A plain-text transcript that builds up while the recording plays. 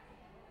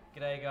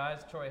G'day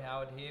guys, Troy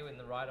Howard here in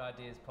the Right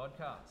Ideas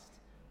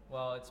podcast.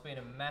 Well, it's been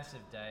a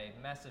massive day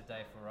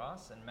for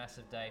us and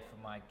massive day for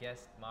my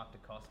guest, Mark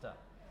DaCosta.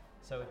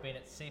 So we've been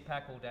at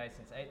CPAC all day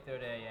since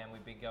 8:30 a.m.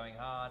 We've been going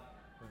hard.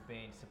 We've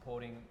been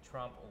supporting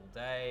Trump all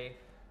day,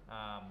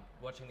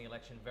 watching the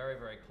election very,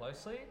 very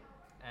closely,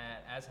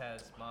 and as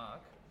has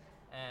Mark.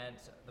 And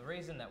the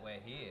reason that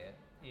we're here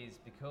is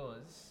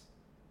because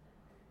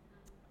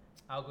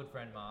our good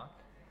friend Mark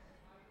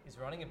is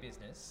running a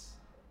business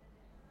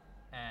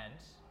and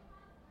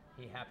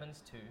he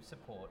happens to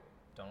support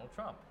Donald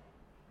Trump.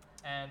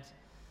 And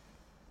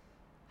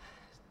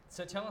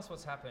so tell us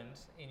what's happened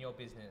in your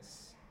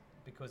business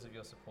because of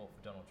your support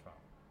for Donald Trump.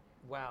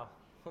 Wow,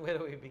 where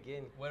do we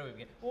begin?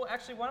 Well,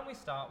 actually, why don't we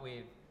start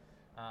with,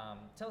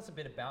 tell us a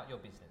bit about your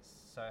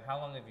business. So how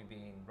long have you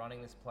been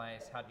running this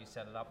place? How did you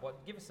set it up?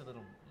 Give us a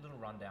little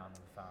rundown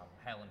of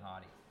Hale and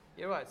Hardy.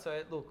 You're right.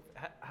 So look,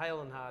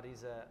 Hale and Hardy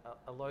is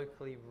a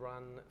locally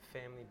run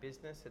family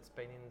business. It's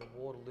been in the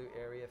Waterloo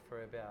area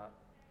for about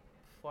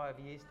 5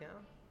 years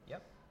now.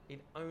 Yep.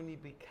 It only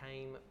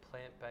became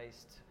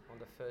plant-based on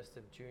the 1st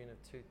of June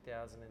of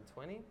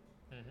 2020.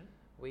 Mm-hmm.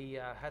 We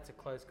had to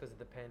close because of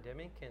the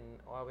pandemic, and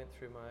I went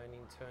through my own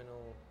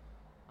internal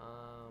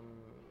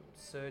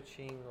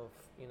searching of,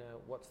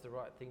 what's the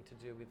right thing to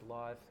do with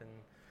life, and,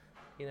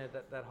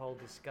 that whole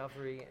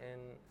discovery.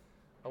 And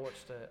I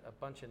watched a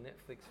bunch of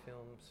Netflix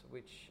films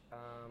which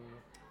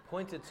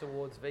pointed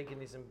towards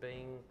veganism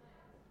being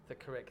the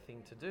correct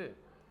thing to do.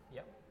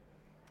 Yep.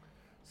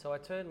 So I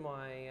turned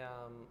my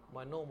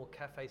my normal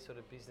cafe sort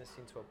of business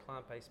into a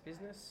plant-based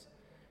business,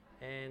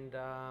 and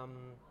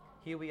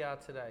here we are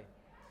today.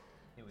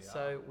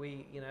 So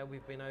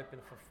we've been open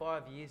for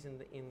 5 years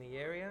in the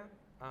area,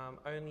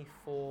 only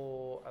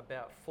for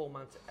about 4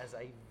 months as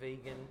a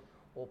vegan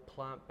or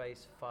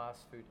plant-based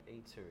fast food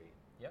eatery.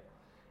 Yep.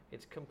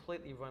 It's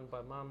completely run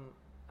by Mum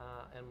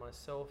and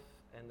myself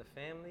and the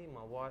family,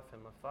 my wife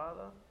and my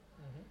father.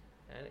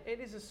 Mm-hmm. And it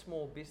is a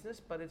small business,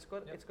 but it's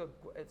got Yep.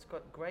 it's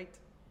got great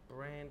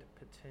brand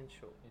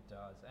potential. It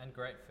does, and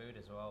great food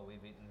as well.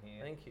 We've eaten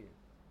here. Thank you.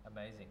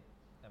 Amazing.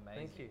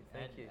 Thank you.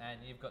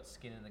 And you've got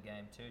skin in the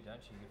game too,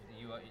 don't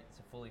you? It's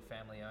a fully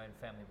family-owned,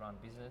 family-run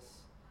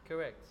business.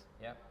 Correct.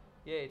 Yep.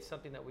 Yeah, it's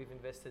something that we've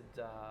invested,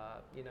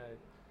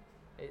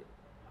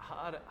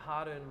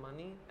 hard-earned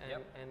money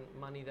and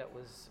money that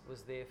was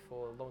there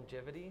for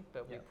longevity.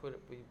 But Yep.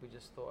 we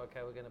just thought,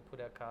 okay, we're going to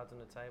put our cards on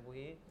the table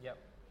here. Yep.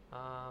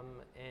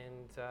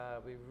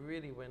 We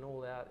really went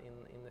all out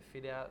in the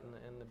fit out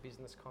and the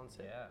business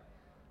concept.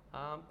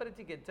 Yeah. But it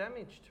did get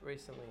damaged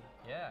recently.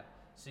 Yeah.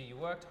 So you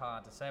worked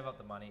hard to save up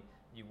the money.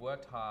 You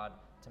worked hard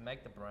to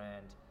make the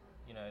brand,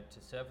 to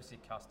service your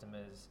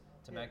customers,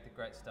 to make the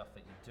great stuff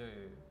that you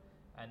do.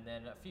 And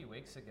then a few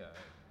weeks ago,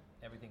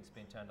 everything's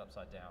been turned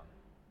upside down.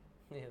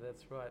 Yeah,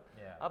 that's right.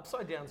 Yeah.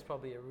 Upside down is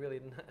probably a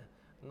really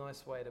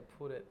nice way to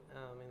put it,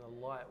 in a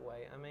light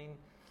way. I mean,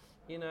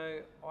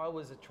 I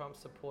was a Trump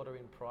supporter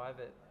in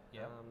private,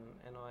 and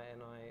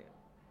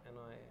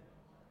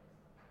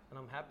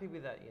I'm happy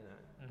with that,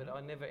 Mm-hmm. But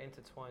I never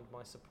intertwined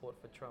my support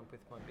for Trump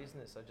with my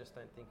business. I just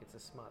don't think it's a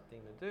smart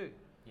thing to do.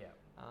 Yeah.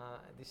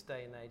 At this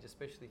day and age,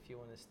 especially if you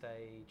want to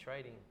stay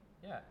trading.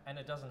 Yeah, and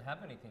it doesn't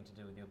have anything to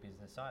do with your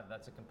business either.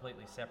 That's a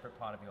completely separate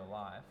part of your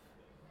life.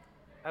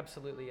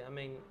 Absolutely. I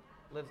mean,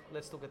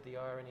 let's look at the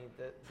irony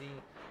that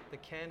the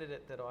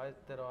candidate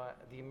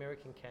the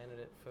American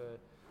candidate for.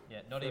 Yeah,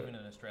 not even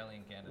an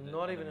Australian candidate.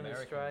 Not even an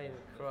American Australian,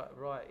 candidate.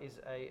 right? Is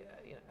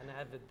an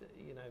avid,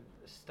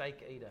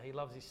 steak eater. He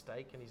loves his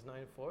steak and he's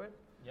known for it.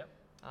 Yep.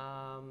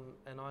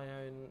 And I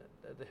own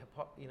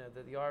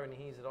the irony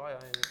here is that I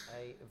own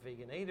a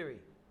vegan eatery,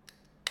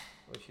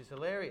 which is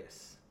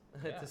hilarious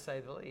to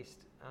say the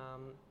least.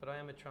 But I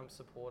am a Trump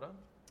supporter,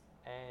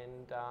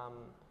 and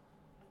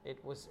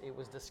it was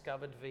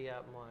discovered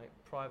via my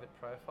private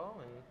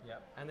profile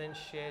and then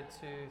shared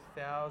to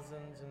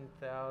thousands and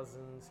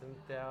thousands and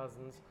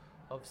thousands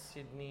of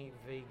Sydney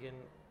vegan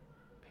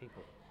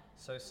people.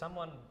 So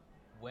someone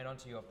went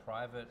onto your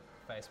private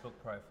Facebook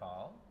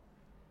profile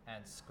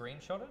and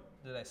screenshot it?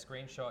 Did they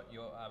screenshot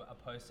a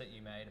post that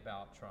you made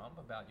about Trump,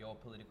 about your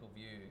political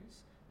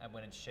views, and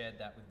went and shared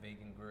that with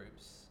vegan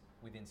groups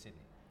within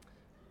Sydney?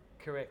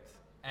 Correct.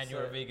 And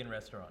you're a vegan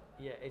restaurant?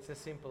 Yeah, it's as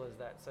simple as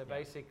that. So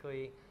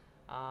basically,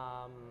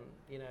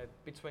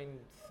 between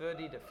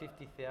 30 to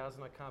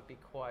 50,000, I can't be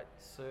quite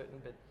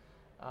certain, but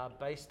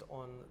based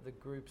on the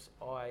groups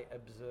I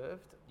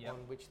observed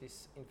on which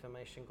this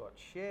information got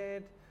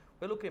shared,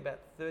 we're looking at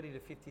about 30 to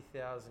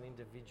 50,000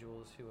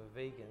 individuals who are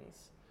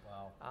vegans.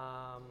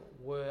 Wow.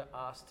 Were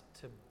asked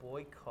to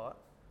boycott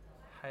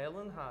Hale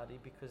and Hardy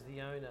because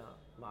the owner,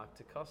 Mark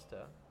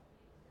DaCosta,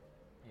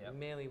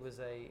 merely was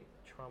a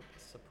Trump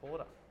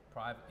supporter.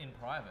 In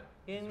private?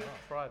 In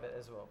private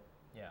as well.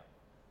 Yeah.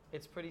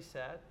 It's pretty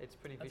sad. It's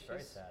pretty vicious.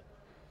 That's very sad.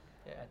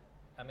 Yeah.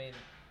 I mean,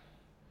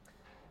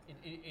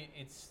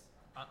 it's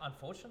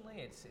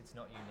unfortunately it's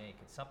not unique.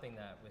 It's something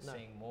that we're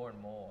seeing more and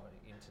more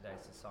in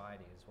today's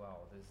society as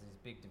well. There's these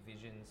big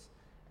divisions,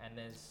 and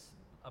there's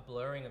a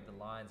blurring of the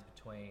lines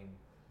between,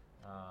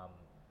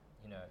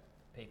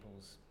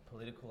 people's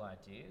political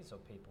ideas or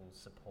people's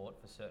support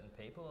for certain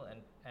people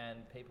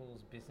and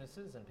people's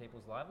businesses and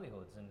people's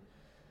livelihoods.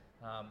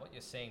 And what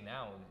you're seeing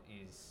now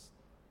is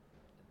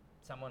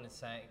someone is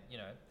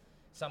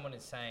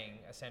saying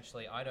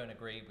essentially, I don't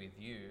agree with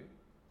you,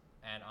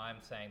 and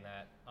I'm saying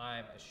that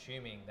I'm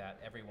assuming that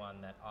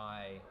everyone that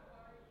I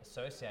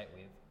associate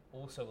with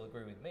also will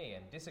agree with me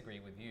and disagree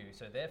with you.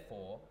 So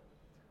therefore,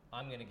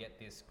 I'm going to get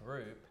this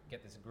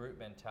group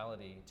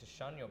mentality to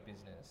shun your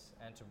business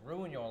and to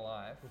ruin your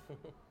life,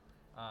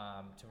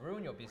 to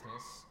ruin your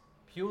business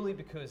purely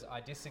because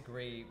I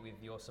disagree with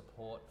your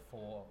support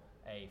for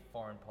a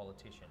foreign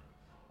politician.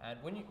 And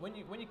when you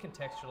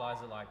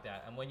contextualize it like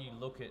that, and when you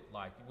look at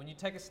when you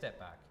take a step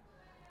back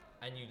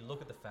and you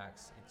look at the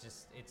facts,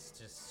 it's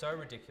just so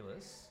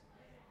ridiculous.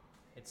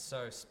 It's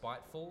so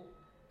spiteful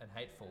and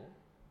hateful.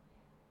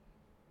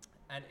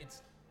 And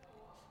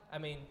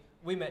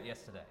we met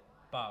yesterday,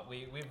 but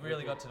we've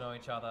really got to know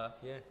each other.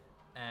 Yeah.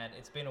 And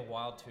it's been a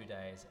wild 2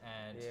 days,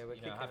 and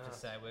I have to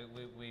say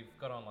we've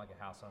got on like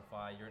a house on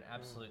fire. You're an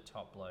absolute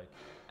top bloke,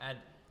 and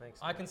Thanks,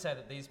 I can say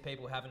that these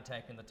people haven't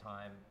taken the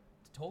time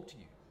to talk to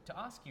you, to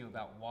ask you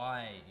about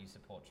why you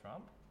support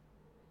Trump.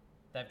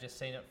 They've just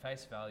seen it at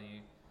face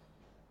value.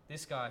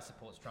 This guy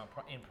supports Trump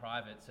in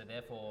private, so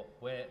therefore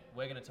we're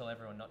going to tell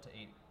everyone not to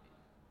eat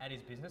at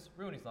his business,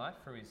 ruin his life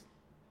through his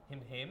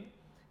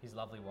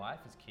lovely wife,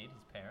 his kid,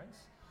 his parents,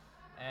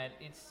 and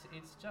it's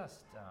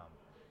just.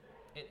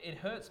 It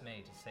hurts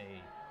me to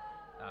see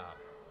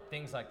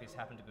things like this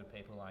happen to good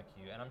people like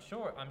you, and I'm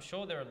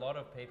sure there are a lot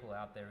of people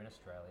out there in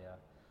Australia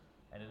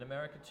and in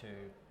America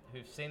too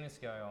who've seen this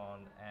go on,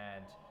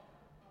 and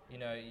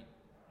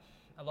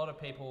a lot of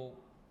people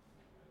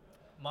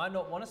might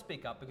not want to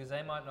speak up because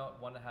they might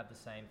not want to have the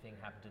same thing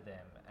happen to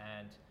them.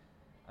 And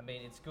I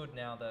mean, it's good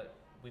now that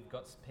we've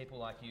got people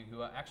like you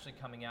who are actually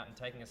coming out and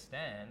taking a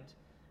stand,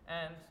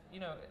 and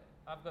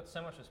I've got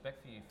so much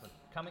respect for you for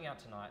coming out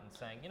tonight and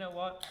saying, you know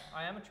what,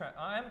 I am a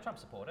Trump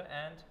supporter,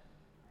 and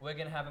we're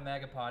going to have a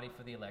MAGA party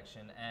for the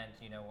election, and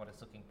you know what, it's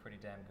looking pretty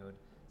damn good.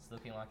 It's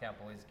looking like our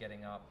boys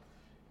getting up.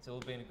 It's all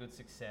been a good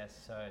success,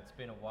 so it's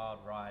been a wild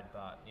ride,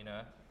 but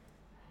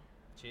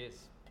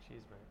cheers.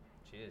 Cheers, mate.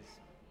 Cheers.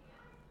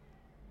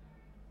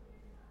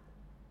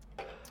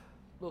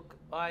 Look,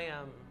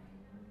 I'm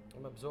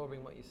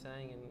absorbing what you're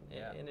saying,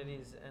 and it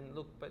is, and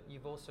look, but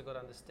you've also got to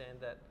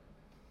understand that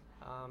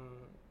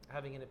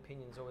having an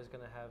opinion is always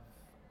going to have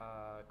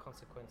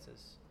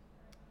consequences,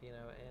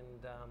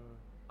 and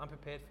I'm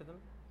prepared for them.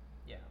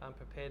 Yeah. I'm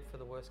prepared for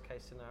the worst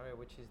case scenario,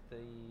 which is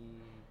the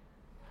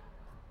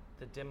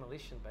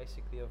demolition,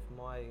 basically, of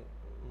my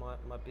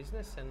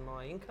business and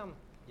my income.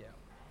 Yeah.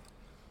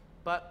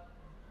 But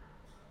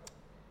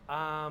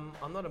I'm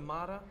not a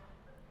martyr.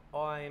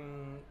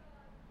 I'm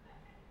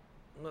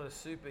not a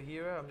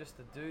superhero. I'm just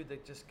a dude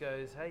that just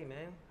goes, hey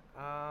man,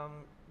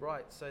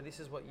 right, so this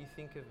is what you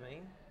think of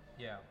me.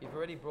 Yeah. You've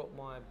already brought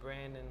my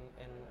brand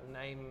and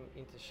name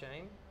into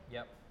shame.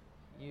 Yep.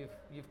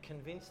 You've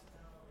convinced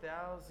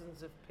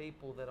thousands of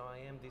people that I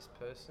am this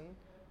person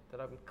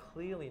that I'm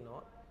clearly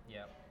not.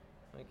 Yep.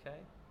 Okay.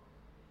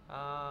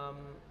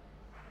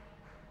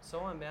 So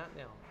I'm out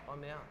now.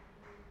 I'm out,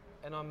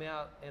 and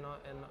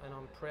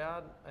I'm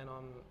proud, and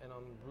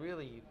I'm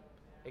really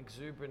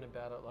exuberant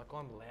about it. Like,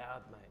 I'm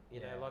loud, mate.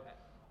 You know, like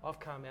I've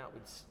come out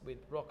with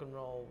rock and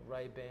roll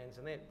Ray-Bans,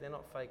 and they're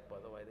not fake, by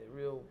the way. They're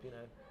real, the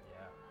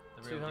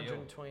real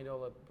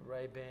 $220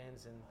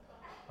 Ray-Bans, and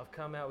I've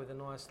come out with a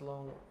nice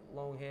long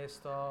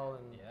hairstyle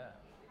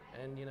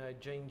and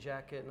jean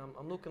jacket, and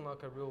I'm looking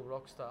like a real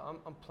rock star.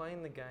 I'm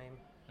playing the game.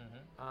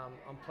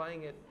 Mm-hmm. I'm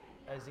playing it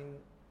as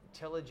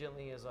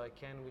intelligently as I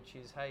can, which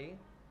is, hey,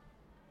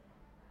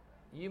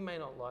 you may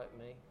not like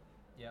me.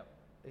 Yep.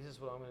 This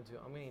is what I'm going to do.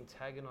 I'm going to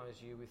antagonize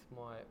you with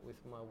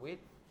my wit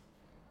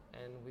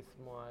and with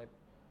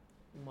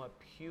my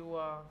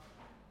pure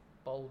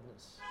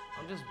boldness.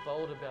 I'm just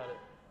bold about it.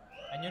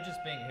 And you're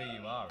just being who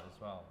you are as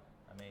well.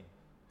 I mean,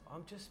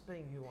 I'm just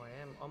being who I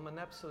am. I'm an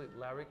absolute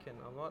larrikin.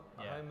 I'm not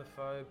a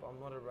homophobe. I'm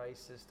not a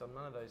racist. I'm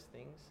none of those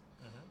things.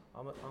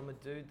 Mm-hmm. I'm a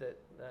dude that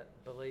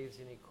believes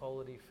in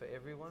equality for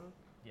everyone.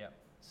 Yep.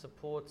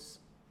 Supports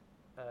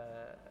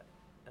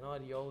an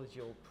ideology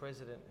or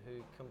president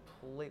who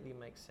completely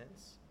makes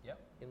sense. Yep.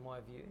 In my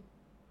view.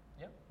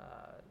 Yep.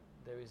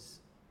 There is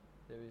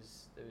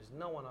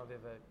no one I've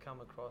ever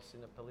come across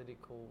in a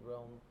political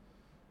realm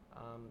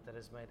that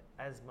has made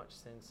as much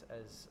sense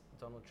as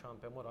Donald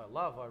Trump. And what I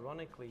love,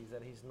 ironically, is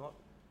that he's not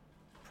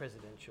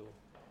presidential.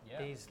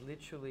 Yeah. He's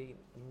literally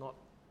not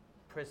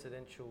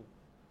presidential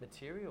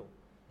material.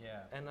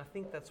 Yeah. And I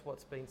think that's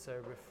what's been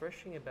so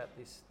refreshing about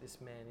this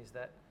man is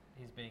that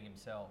he's being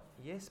himself.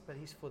 Yes, but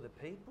he's for the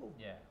people.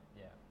 Yeah,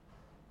 yeah.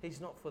 He's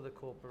not for the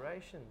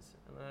corporations.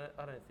 And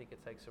I don't think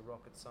it takes a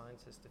rocket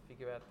scientist to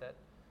figure out that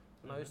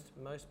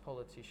most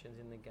politicians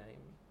in the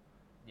game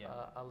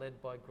are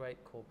led by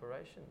great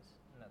corporations.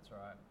 That's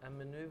right. And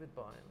manoeuvred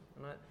by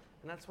him.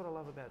 And that's what I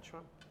love about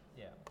Trump.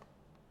 Yeah.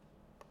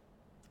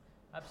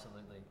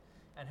 Absolutely.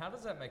 And how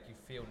does that make you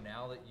feel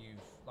now that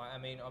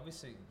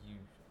obviously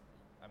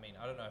I mean,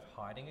 I don't know if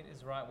hiding it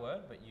is the right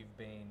word, but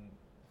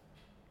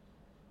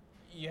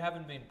you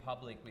haven't been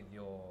public with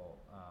your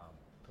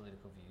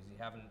political views. You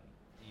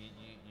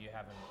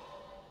haven't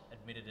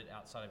admitted it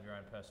outside of your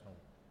own personal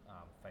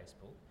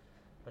Facebook.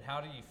 But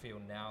how do you feel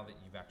now that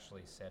you've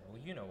actually said, well,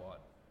 you know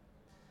what?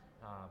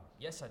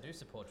 Yes, I do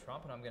support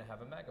Trump, and I'm going to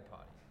have a MAGA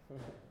party.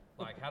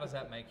 Like, how does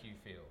that make you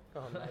feel?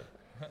 Oh, mate.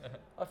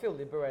 I feel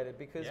liberated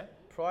because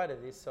prior to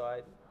this,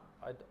 I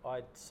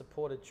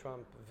supported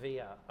Trump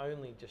via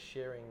only just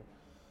sharing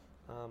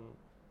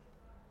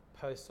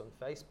posts on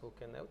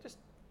Facebook, and they were just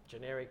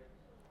generic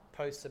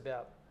posts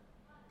about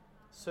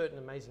certain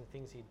amazing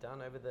things he'd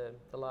done over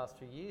the last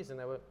few years, and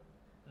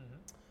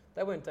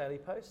they weren't daily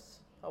posts.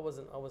 I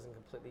wasn't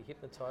completely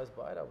hypnotized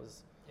by it. It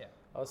was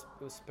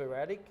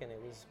sporadic, and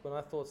it was when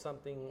I thought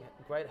something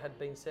great had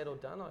been said or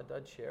done,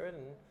 I'd share it,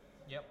 and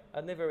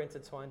I never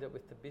intertwined it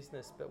with the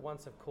business. But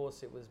once, of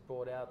course, it was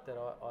brought out that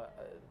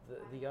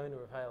the owner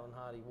of Hale and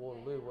Hardy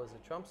Waterloo was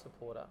a Trump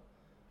supporter.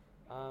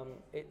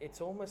 It's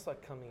almost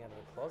like coming out of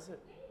the closet.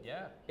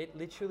 Yeah. It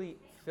literally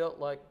felt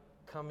like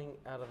coming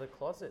out of the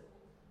closet.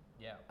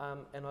 Yeah.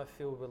 And I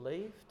feel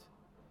relieved.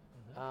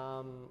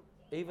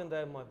 Even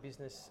though my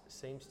business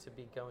seems to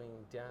be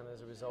going down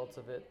as a result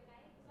of it,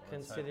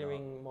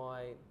 considering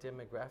my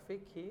demographic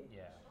here.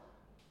 Yeah.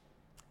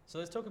 So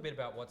let's talk a bit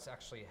about what's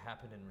actually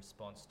happened in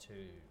response to,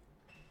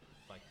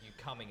 like, you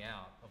coming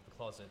out of the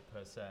closet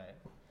per se.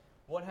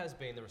 What has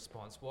been the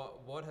response?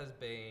 What has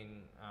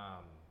been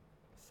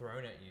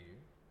thrown at you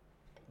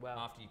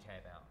after you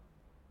came out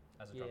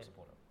as a Trump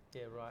supporter?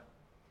 Yeah, right.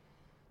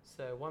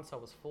 So once I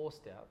was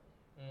forced out,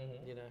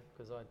 you know,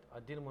 because I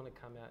didn't want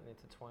to come out and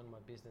intertwine my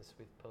business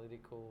with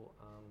political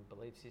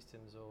belief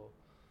systems or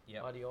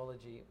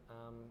ideology.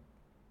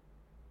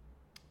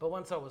 But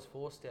once I was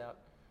forced out,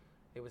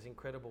 it was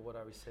incredible what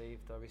I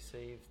received. I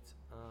received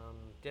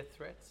death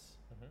threats,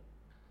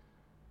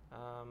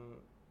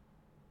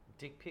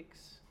 dick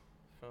pics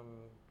from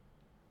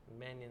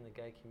men in the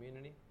gay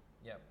community,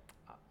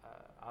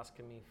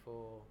 asking me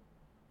for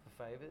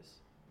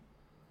favours.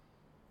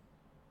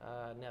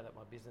 Now that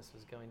my business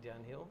was going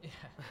downhill.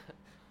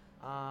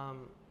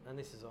 And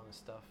this is honest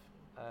stuff.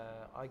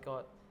 I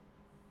got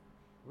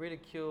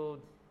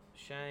ridiculed,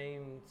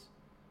 shamed,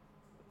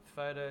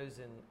 photos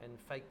and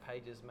fake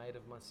pages made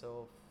of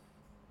myself,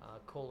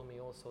 calling me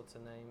all sorts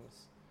of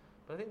names.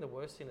 But I think the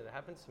worst thing that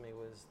happened to me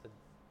was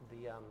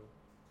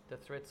the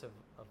threats of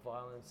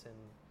violence and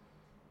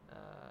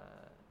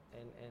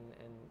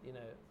you know,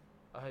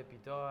 I hope you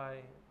die.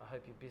 I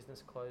hope your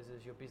business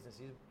closes. Your business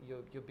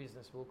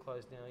will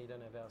close now. You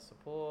don't have our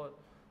support.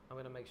 I'm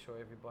going to make sure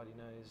everybody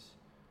knows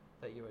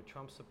that you're a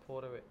Trump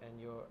supporter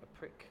and you're a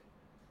prick,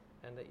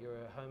 and that you're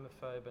a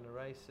homophobe and a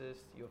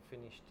racist. You're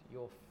finished.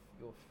 You're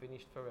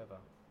finished forever.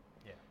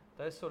 Yeah.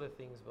 Those sort of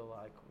things were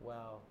like,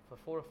 wow. For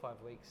 4 or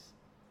 5 weeks,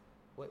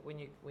 when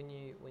you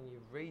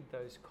read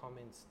those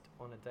comments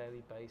on a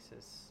daily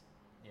basis,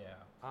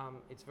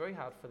 it's very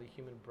hard for the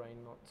human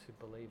brain not to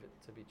believe it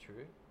to be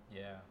true.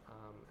 Yeah.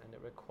 And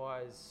it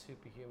requires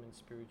superhuman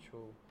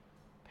spiritual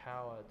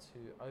power to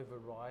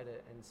override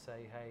it and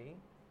say, hey,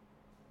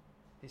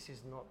 this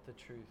is not the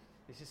truth.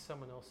 This is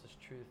someone else's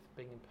truth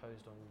being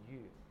imposed on you.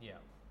 Yeah.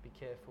 Be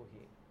careful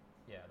here.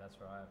 Yeah, that's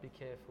right. Be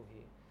careful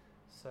here.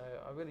 So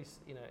I really,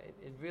 you know,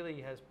 it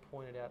really has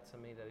pointed out to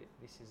me that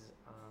this is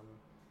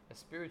a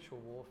spiritual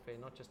warfare,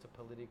 not just a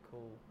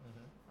political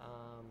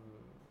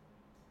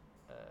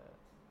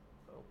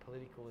or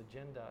political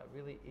agenda. It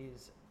really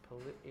is.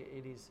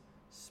 It is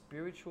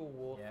spiritual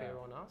warfare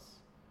on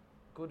us,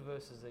 good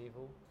versus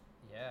evil.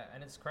 Yeah,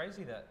 and it's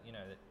crazy that, you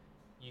know, that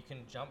you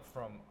can jump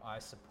from I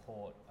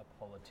support a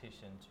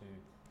politician to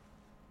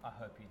I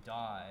hope you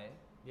die.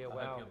 Yeah,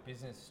 I hope your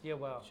business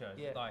shows.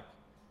 Yeah. Like,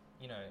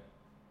 you know,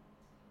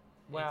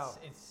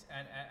 it's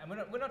and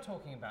we're not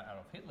talking about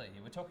Adolf Hitler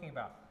here. We're talking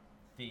about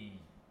the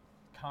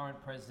current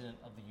president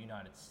of the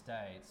United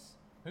States,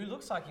 who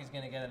looks like he's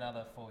going to get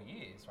another 4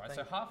 years, right?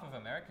 So half of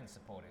Americans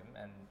support him,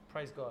 and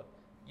praise God.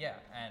 Yeah,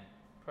 and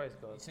praise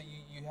God. So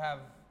you have,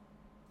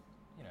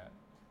 you know,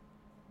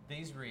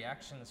 these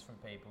reactions from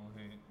people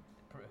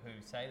who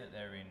say that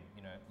they're in,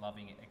 you know,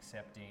 loving,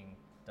 accepting,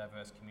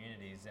 diverse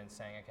communities, and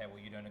saying, okay,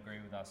 well, you don't agree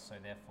with us, so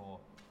therefore,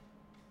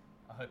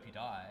 I hope you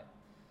die.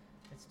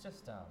 It's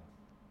just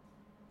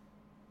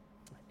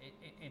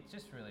it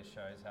just really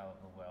shows how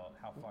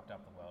fucked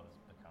up the world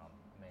has become.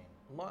 I mean,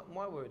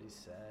 my word is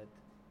sad.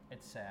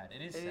 It's sad.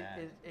 It is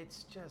sad.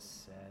 It's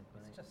just sad,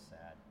 mate. It's just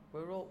sad.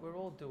 We're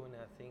all doing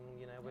our thing,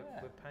 you know. We're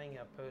paying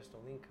our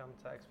personal income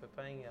tax.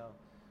 We're paying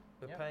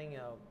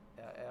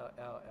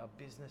our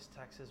business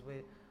taxes.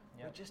 We're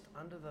just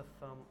under the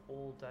thumb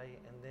all day,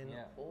 and then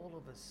all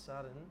of a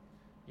sudden,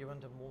 you're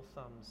under more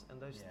thumbs,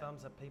 and those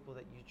thumbs are people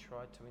that you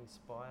tried to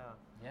inspire.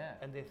 Yeah.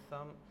 And they're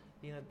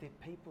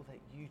people that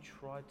you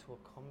tried to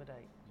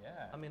accommodate.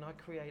 Yeah. I mean, I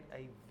create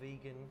a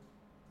vegan,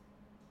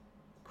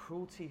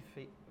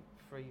 cruelty-free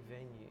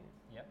venue.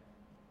 Yep.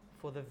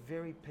 For the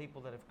very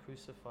people that have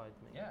crucified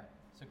me. Yeah.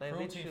 So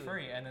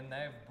cruelty-free, and then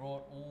they've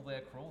brought all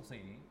their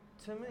cruelty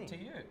to me. To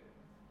you.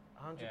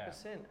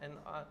 100%. And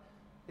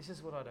this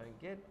is what I don't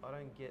get. I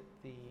don't get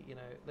the,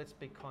 let's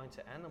be kind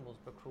to animals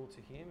but cruel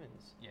to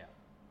humans. Yeah.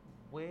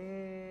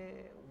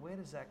 Where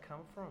does that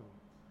come from?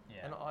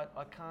 Yeah. And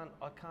I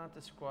can't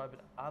describe it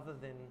other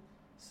than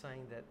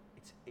saying that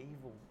it's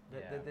evil.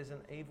 That there's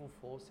an evil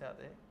force out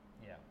there.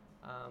 Yeah.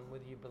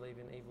 Whether you believe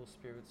in evil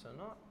spirits or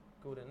not,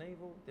 good and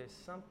evil, there's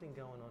something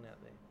going on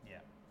out there. Yeah.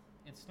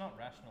 It's not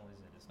rational, is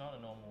it? It's not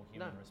a normal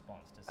human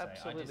response to say,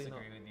 absolutely I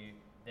disagree with you,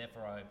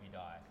 therefore I hope you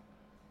die.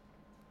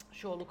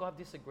 Sure, look, I've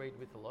disagreed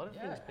with a lot of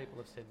things people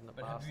have said in the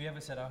past. But have you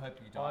ever said, I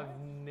hope you die? I've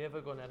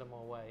never gone out of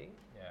my way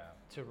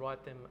to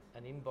write them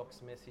an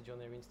inbox message on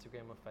their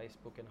Instagram or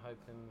Facebook and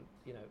hope them,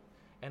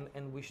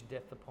 and wish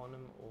death upon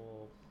them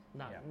or,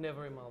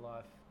 never in my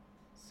life.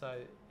 So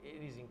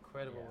it is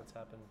incredible what's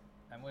happened.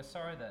 And we're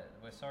sorry that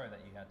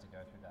you had to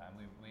go through that,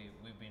 and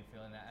we've been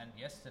feeling that. And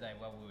yesterday,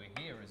 while we were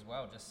here as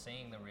well, just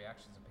seeing the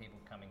reactions of people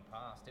coming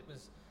past, it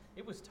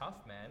was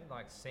tough, man.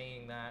 Like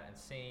seeing that and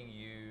seeing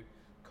you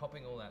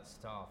copying all that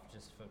stuff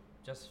just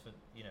for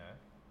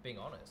being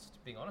honest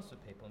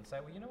with people and say,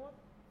 well, you know what?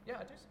 Yeah,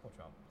 I do support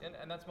Trump,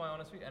 and that's my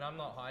honest view. And I'm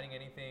not hiding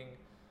anything.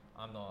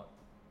 I'm not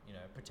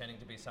pretending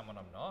to be someone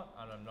I'm not,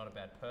 and I'm not a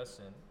bad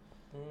person.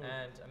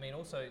 And I mean,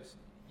 also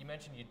you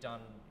mentioned you'd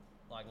done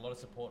like a lot of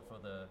support for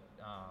the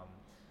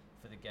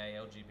gay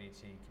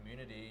LGBT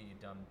community.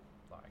 You've done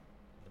like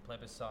the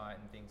plebiscite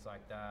and things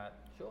like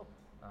that. Sure.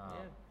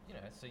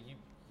 So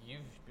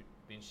you've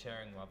been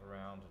sharing love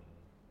around,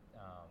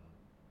 and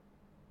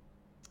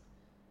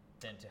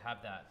then to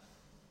have that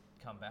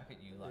come back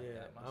at you like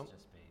that must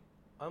just be.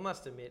 I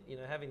must admit,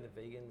 having the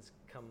vegans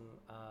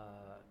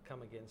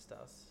come against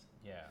us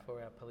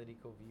for our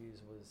political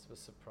views was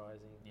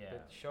surprising. Yeah.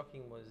 But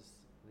shocking was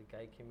the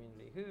gay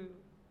community, who,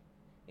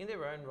 in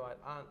their own right,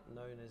 aren't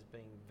known as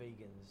being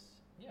vegans.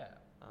 Yeah.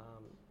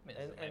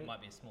 It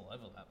might be a small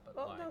overlap, but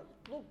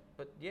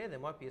there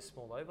might be a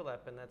small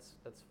overlap, and that's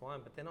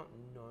fine. But they're not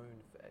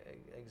known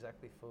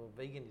exactly for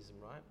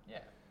veganism, right? Yeah.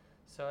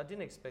 So I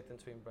didn't expect them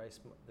to embrace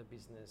the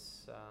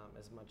business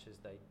as much as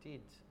they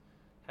did.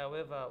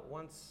 However,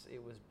 once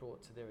it was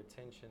brought to their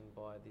attention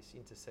by this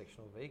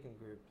intersectional vegan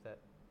group that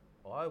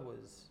I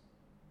was,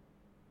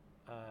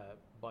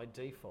 by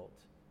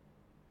default,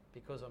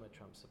 because I'm a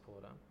Trump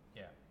supporter,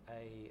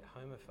 a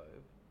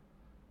homophobe,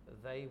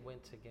 they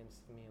went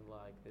against me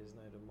like there's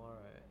no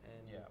tomorrow.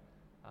 And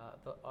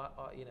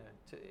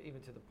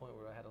even to the point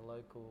where I had a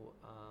local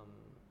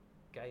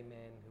gay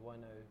man who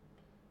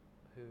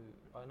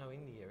I know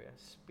in the area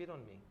spit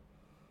on me,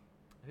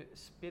 who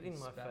spit in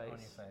my face, on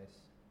your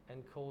face,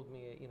 and called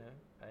me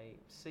a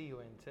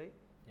CUNT.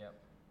 Yep.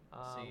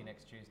 See you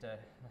next Tuesday.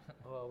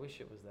 Well, I wish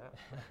it was that.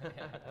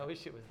 I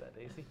wish it was that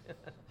easy.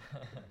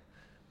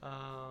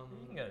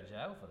 You can go to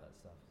jail for that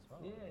stuff as well.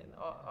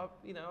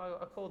 Yeah,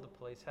 I called the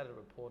police, had it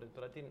reported,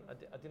 but I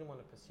didn't want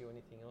to pursue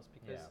anything else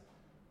because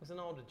it was an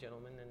older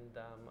gentleman, and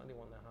I didn't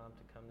want no harm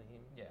to come to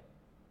him. Yeah.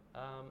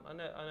 I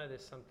know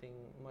there's something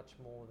much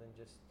more than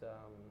just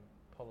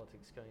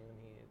politics going on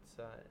here. It's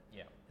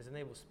there's an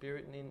evil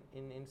spirit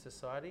in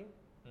society.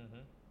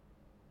 Mm-hmm.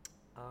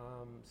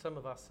 Some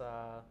of us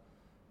are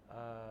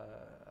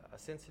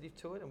sensitive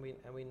to it,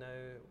 and we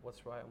know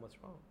what's right and what's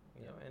wrong.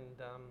 You know,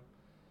 and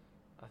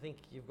I think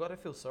you've got to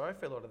feel sorry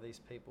for a lot of these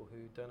people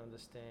who don't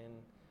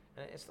understand.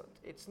 And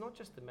it's not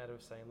just a matter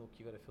of saying, look,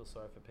 you've got to feel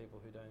sorry for people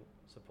who don't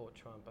support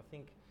Trump. I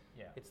think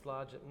it's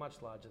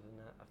much larger than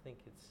that. I think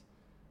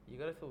you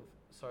got to feel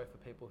sorry for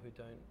people who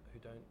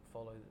don't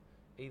follow,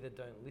 either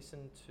don't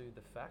listen to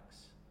the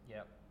facts,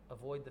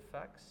 avoid the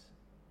facts,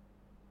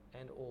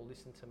 or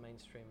listen to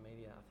mainstream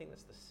media. I think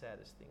that's the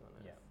saddest thing on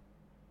earth.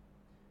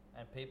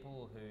 And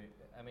people who,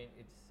 I mean,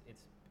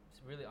 it's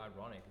really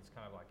ironic. It's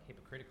kind of like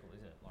hypocritical,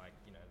 isn't it? Like,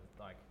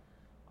 like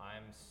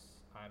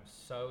I'm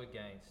so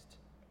against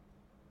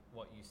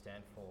what you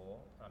stand for.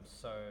 I'm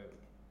so,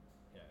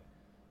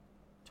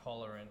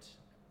 tolerant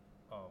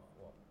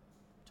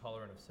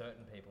of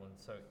certain people and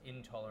so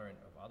intolerant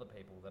of other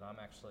people that I'm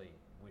actually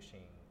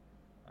wishing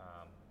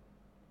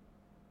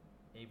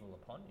evil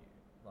upon you.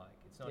 Like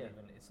it's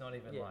not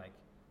even like,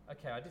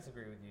 okay, I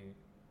disagree with you,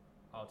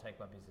 I'll take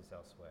my business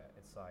elsewhere.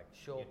 It's like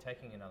you're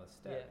taking another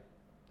step.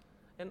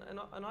 Yeah.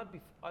 And I'd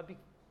be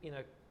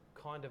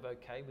kind of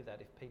okay with that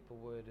if people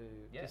were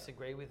to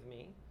disagree with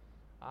me,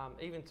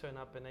 even turn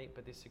up and eat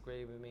but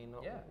disagree with me,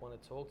 not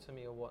want to talk to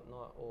me or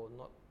whatnot, or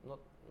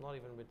not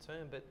even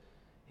return. But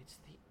it's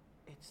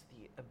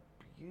the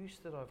abuse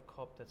that I've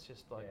copped that's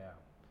just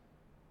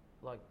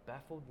like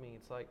baffled me.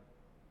 It's like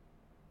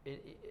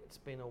it's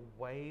been a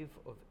wave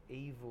of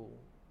evil,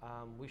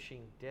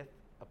 wishing death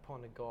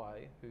upon a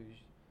guy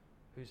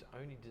whose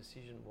only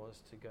decision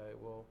was to go,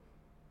 well,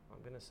 I'm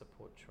going to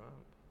support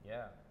Trump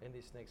in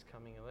this next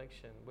coming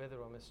election,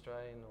 whether I'm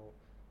Australian or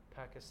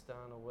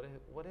Pakistan or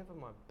whatever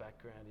my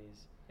background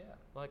is.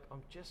 Like,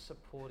 I'm just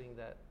supporting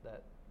that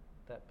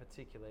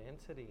particular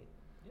entity,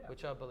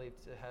 which I believe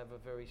to have a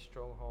very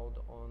strong hold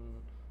on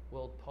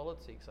world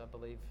politics. I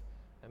believe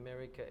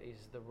America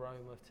is the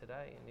Rome of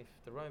today, and if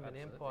the Roman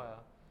Empire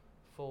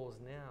falls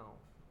now,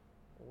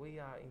 we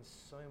are in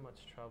so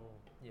much trouble.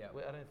 Yeah.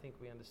 I don't think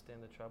we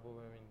understand the trouble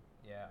we're in.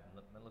 Yeah.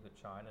 Look at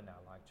China now.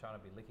 Like China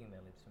be licking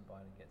their lips when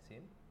Biden gets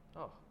in.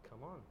 Oh,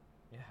 come on.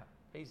 Yeah.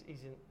 He's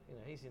in,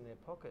 he's in their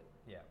pocket.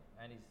 Yeah.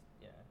 And he's,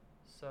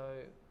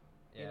 So,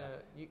 Yeah.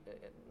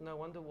 no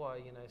wonder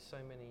why, so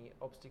many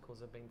obstacles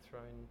have been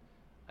thrown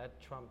at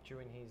Trump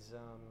during his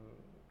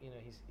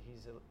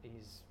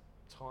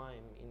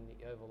time in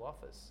the Oval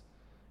Office.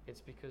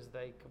 It's because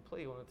they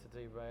completely wanted to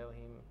derail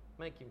him,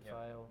 make him Yep.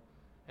 fail,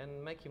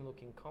 and make him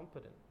look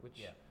incompetent,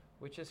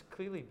 which has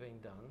clearly been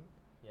done.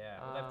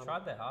 Yeah, well, they've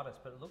tried their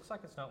hardest, but it looks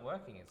like it's not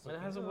working. It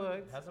hasn't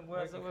worked. It hasn't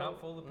worked. You can't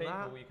fool the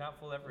people. You can't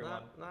fool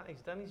everyone. No,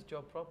 he's done his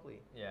job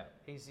properly. Yeah.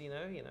 He's, he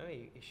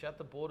shut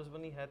the borders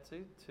when he had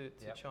to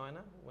Yep.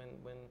 China,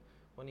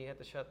 when he had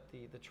to shut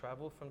the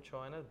travel from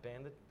China,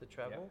 ban the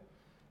travel. Yep.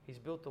 He's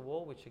built the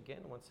wall, which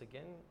once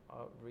again,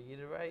 I'll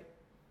reiterate,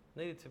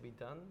 needed to be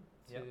done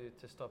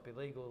to stop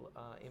illegal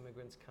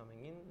immigrants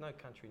coming in. No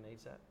country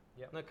needs that.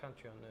 Yep. No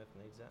country on earth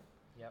needs that.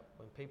 Yep.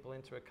 When people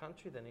enter a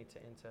country, they need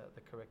to enter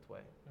the correct way.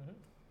 Mm-hmm.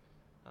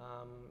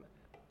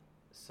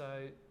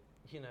 So,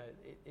 it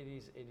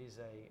is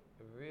a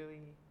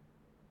really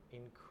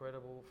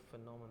incredible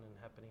phenomenon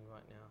happening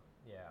right now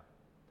Yeah.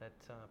 that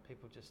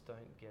people just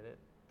don't get it,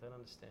 don't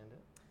understand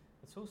it.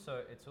 It's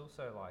also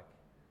like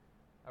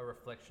a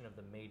reflection of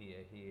the media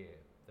here.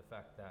 The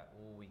fact that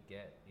all we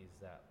get is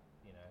that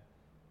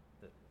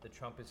the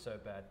Trump is so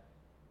bad,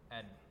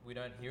 and we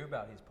don't hear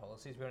about his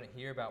policies. We don't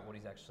hear about what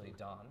he's actually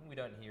done. We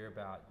don't hear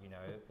about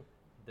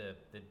the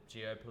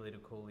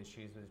geopolitical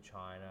issues with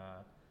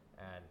China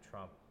and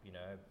Trump,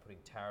 putting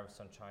tariffs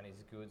on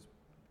Chinese goods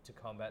to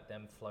combat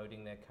them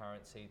floating their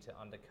currency to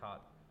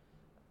undercut,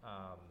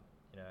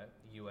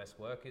 US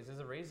workers. There's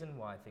a reason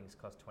why things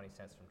cost 20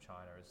 cents from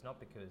China. It's not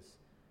because,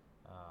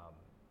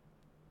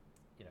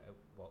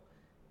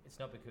 it's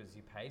not because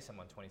you pay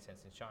someone 20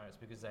 cents in China. It's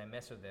because they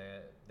mess with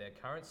their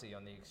currency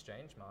on the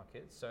exchange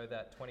market, so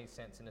that 20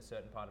 cents in a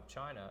certain part of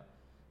China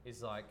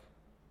is like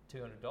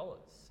 $200.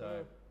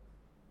 So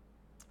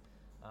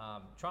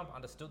Trump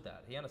understood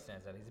that. He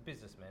understands that. He's a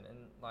businessman,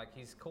 and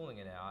he's calling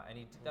it out.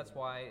 And that's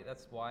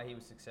why he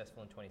was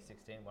successful in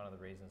 2016. One of the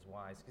reasons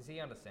why is because he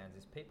understands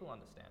this. People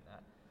understand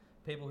that.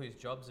 People whose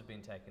jobs have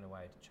been taken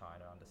away to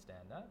China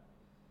understand that.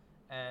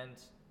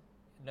 And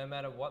no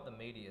matter what the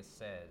media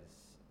says,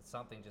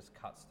 something just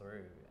cuts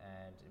through,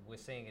 and we're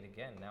seeing it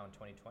again now in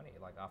 2020.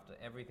 Like after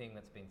everything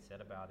that's been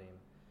said about him,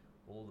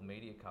 all the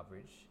media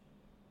coverage.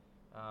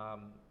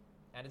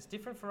 And it's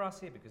different for us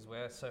here because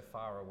we're so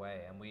far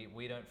away and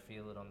we don't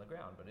feel it on the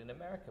ground. But in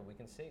America, we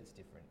can see it's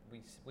different.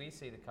 We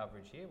see the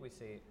coverage here. We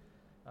see,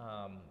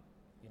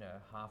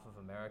 half of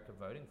America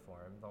voting for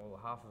him. Well,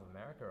 half of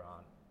America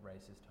aren't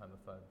racist,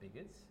 homophobe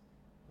bigots.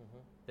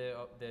 Mm-hmm.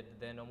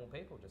 They're normal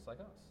people just like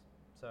us.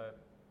 So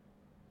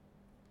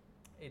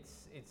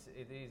it's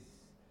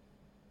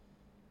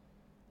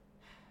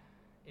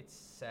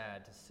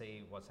sad to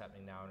see what's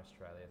happening now in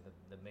Australia.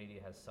 The media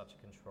has such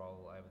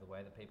control over the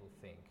way that people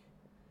think.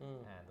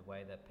 And the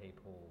way that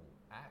people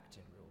act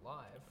in real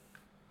life,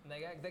 and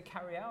they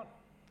carry out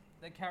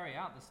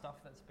the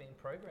stuff that's been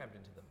programmed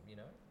into them.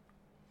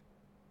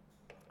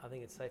 I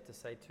think it's safe to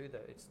say too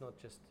that it's not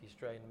just the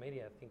Australian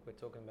media. I think we're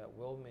talking about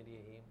world media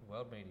here.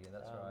 World media,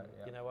 that's right.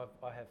 Yep.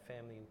 I have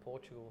family in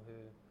Portugal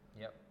who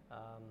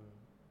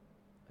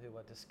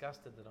are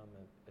disgusted that I'm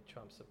a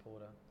Trump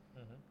supporter.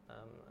 Mm-hmm.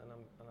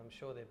 And I'm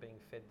sure they're being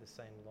fed the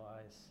same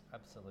lies.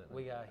 Absolutely.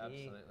 We are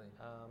here. Absolutely.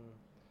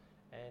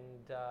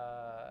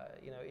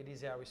 It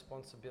is our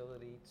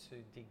responsibility to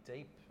dig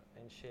deep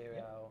and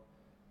share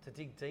to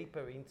dig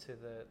deeper into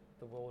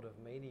the world of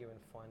media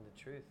and find the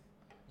truth.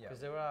 Because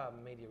there are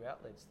media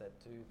outlets that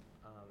do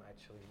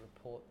actually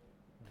report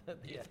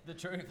the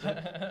truth.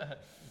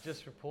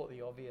 Just report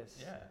the obvious.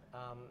 Yeah.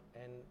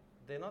 And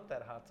they're not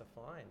that hard to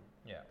find.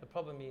 Yeah. The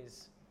problem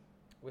is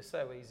we're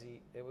so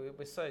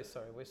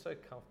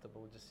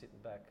comfortable just sitting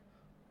back,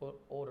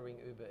 ordering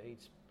Uber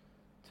Eats,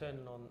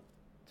 turning on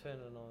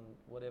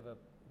whatever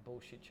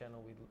bullshit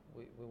channel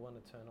we want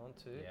to turn on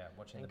to. Yeah,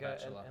 watching The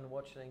Bachelor. And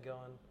watching and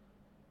going,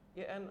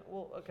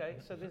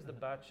 so there's The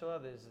Bachelor,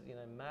 there's,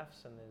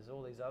 maths, and there's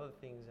all these other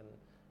things, and,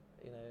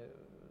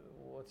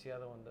 what's the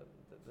other one,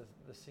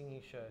 the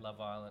singing show?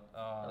 Love Island.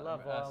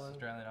 Love Island.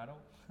 Australian Idol.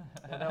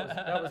 Well,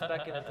 that was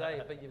back in the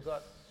day, but you've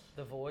got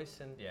The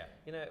Voice, and,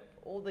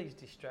 all these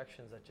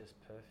distractions are just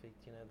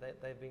perfect.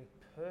 They've been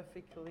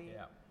perfectly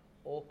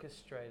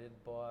orchestrated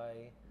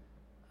by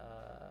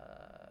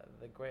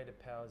the greater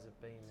powers that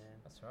be,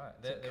 man. That's right.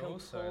 They're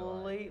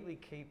completely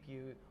keep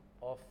you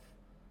off,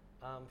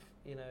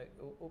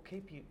 or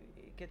keep you,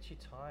 it gets you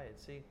tired.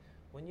 See,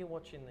 when you're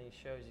watching these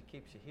shows, it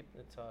keeps you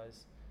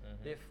hypnotized.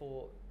 Mm-hmm.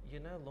 Therefore,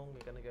 you're no longer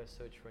going to go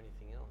search for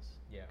anything else.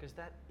 Yeah. Because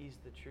that is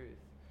the truth.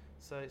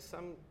 So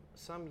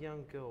some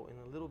young girl in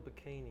a little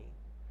bikini,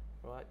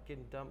 right,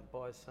 getting dumped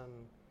by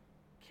some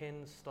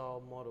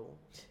Ken-style model,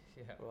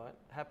 right,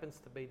 happens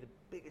to be the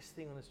biggest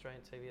thing on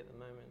Australian TV at the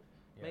moment.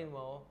 Yeah.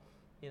 Meanwhile,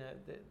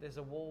 there's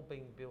a wall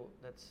being built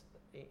that's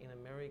in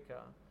America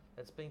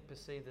that's being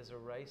perceived as a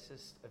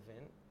racist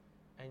event,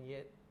 and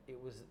yet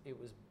it was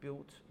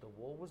built. The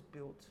wall was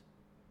built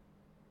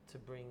to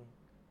bring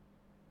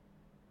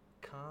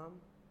calm,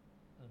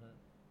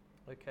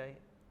 okay,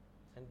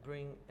 and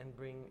bring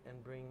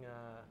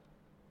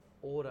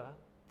order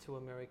to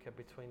America,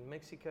 between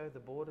Mexico, the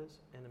borders,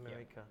 and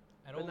America.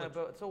 And But all no, the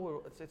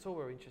but it's all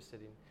we're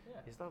interested in.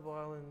 yeah. Is Love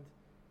Island,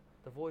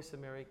 The Voice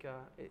America.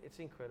 It's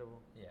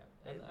incredible. Yeah,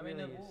 and It I mean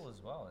really the is. wall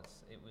as well.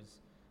 It was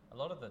a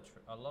lot of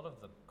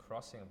the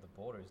crossing of the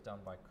border is done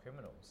by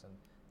criminals, and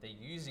they're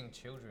using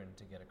children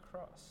to get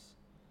across,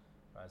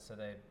 right? So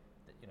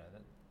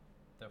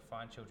they'll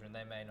find children.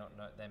 They may not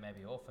know. They may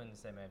be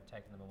orphans. They may have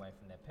taken them away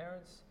from their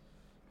parents.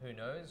 Who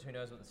knows? Who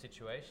knows what the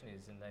situation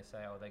is? And they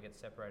say, oh, they get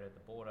separated at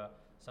the border.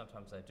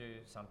 Sometimes they do.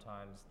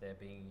 Sometimes they're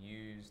being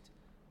used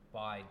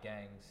by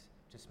gangs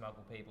to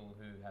smuggle people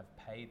who have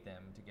paid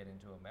them to get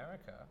into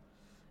America.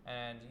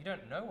 And you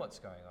don't know what's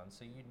going on,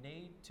 so you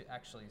need to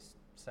actually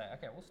say,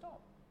 okay, we'll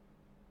stop.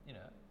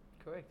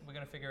 Correct. We're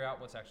going to figure out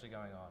what's actually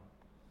going on.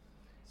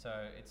 So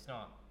it's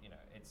not,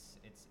 it's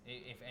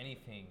if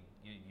anything,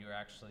 you're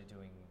actually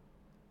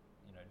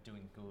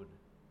doing good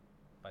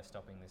by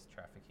stopping this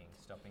trafficking,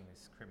 stopping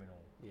this criminal.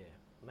 Yeah,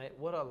 mate.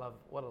 What I love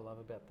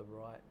about the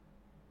right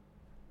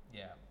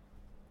Yeah.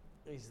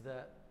 is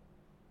that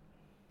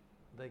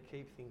they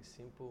keep things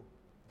simple.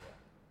 Yeah.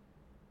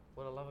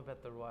 What I love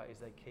about the right is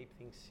they keep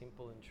things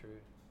simple and true.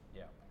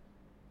 Yeah.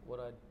 What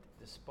I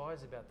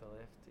despise about the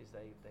left is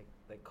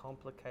they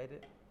complicate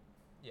it,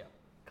 Yeah.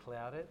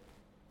 cloud it,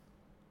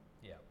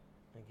 Yeah.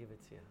 and give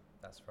it to you.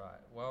 That's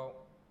right.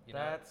 Well,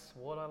 That's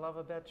what I love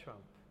about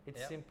Trump. It's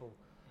Yep. simple.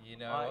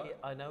 what?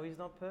 I know he's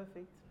not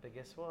perfect, but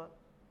guess what?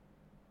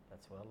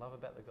 That's what I love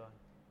about the guy.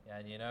 Yeah,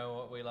 and you know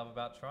what we love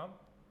about Trump?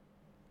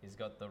 He's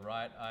got the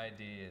right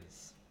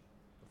ideas.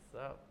 What's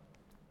up?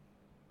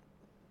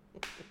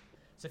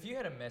 So if you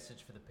had a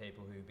message for the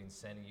people who've been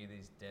sending you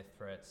these death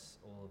threats,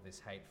 all this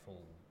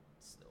hateful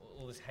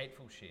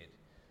shit,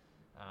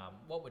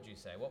 what would you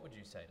say? What would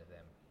you say to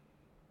them?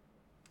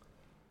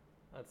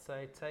 I'd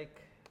say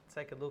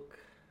take a look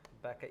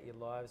back at your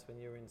lives when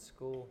you were in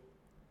school,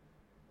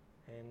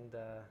 and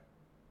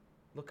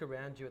look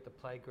around you at the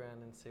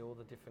playground and see all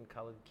the different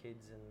coloured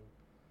kids and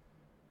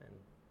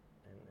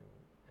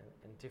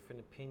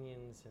different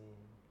opinions and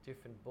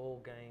different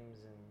ball games,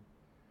 and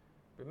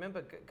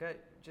remember,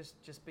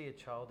 just be a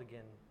child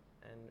again,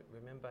 and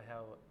remember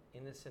how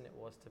innocent it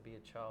was to be a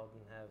child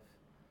and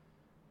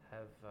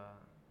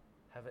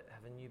have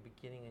a new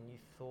beginning, a new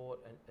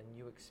thought, a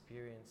new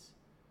experience.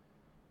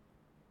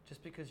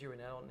 Just because you're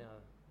an adult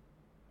now,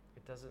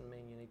 it doesn't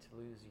mean you need to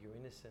lose your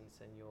innocence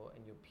and your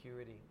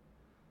purity.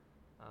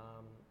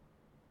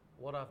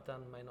 What I've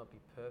done may not be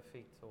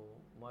perfect, or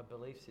my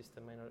belief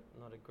system may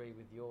not agree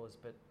with yours,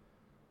 but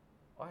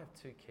I have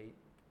two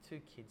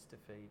kids to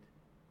feed.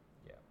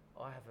 Yeah.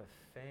 I have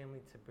a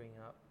family to bring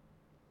up.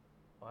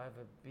 I have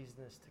a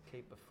business to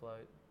keep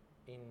afloat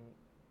in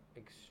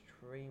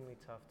extremely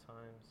tough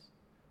times.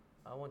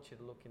 I want you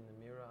to look in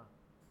the mirror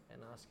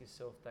and ask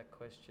yourself that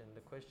question.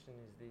 The question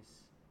is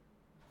this: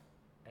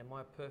 am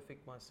I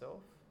perfect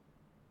myself?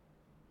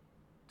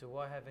 Do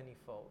I have any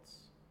faults?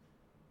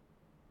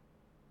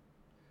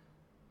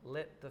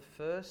 Let the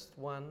first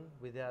one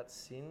without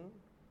sin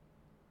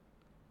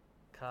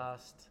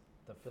cast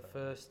the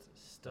first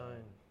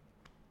stone.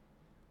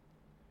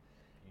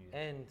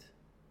 And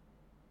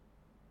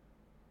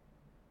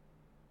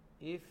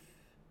if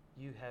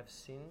you have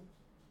sin,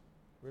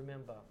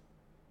 remember,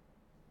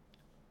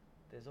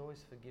 there's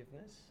always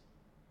forgiveness,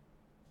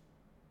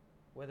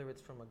 whether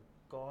it's from a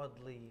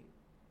godly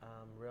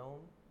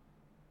realm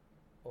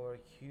or a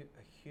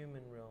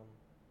human realm.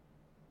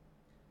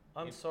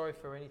 I'm sorry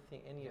for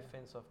any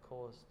offence I've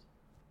caused,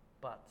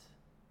 but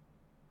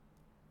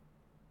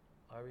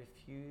I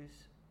refuse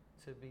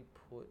to be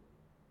put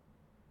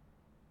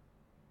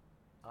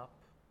up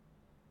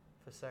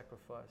for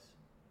sacrifice.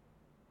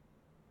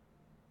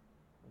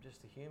 I'm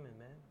just a human,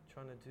 man,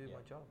 trying to do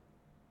my job.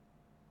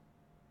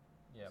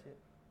 Yeah. That's it.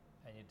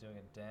 And you're doing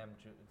a damn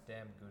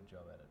good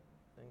job at it.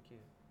 Thank you.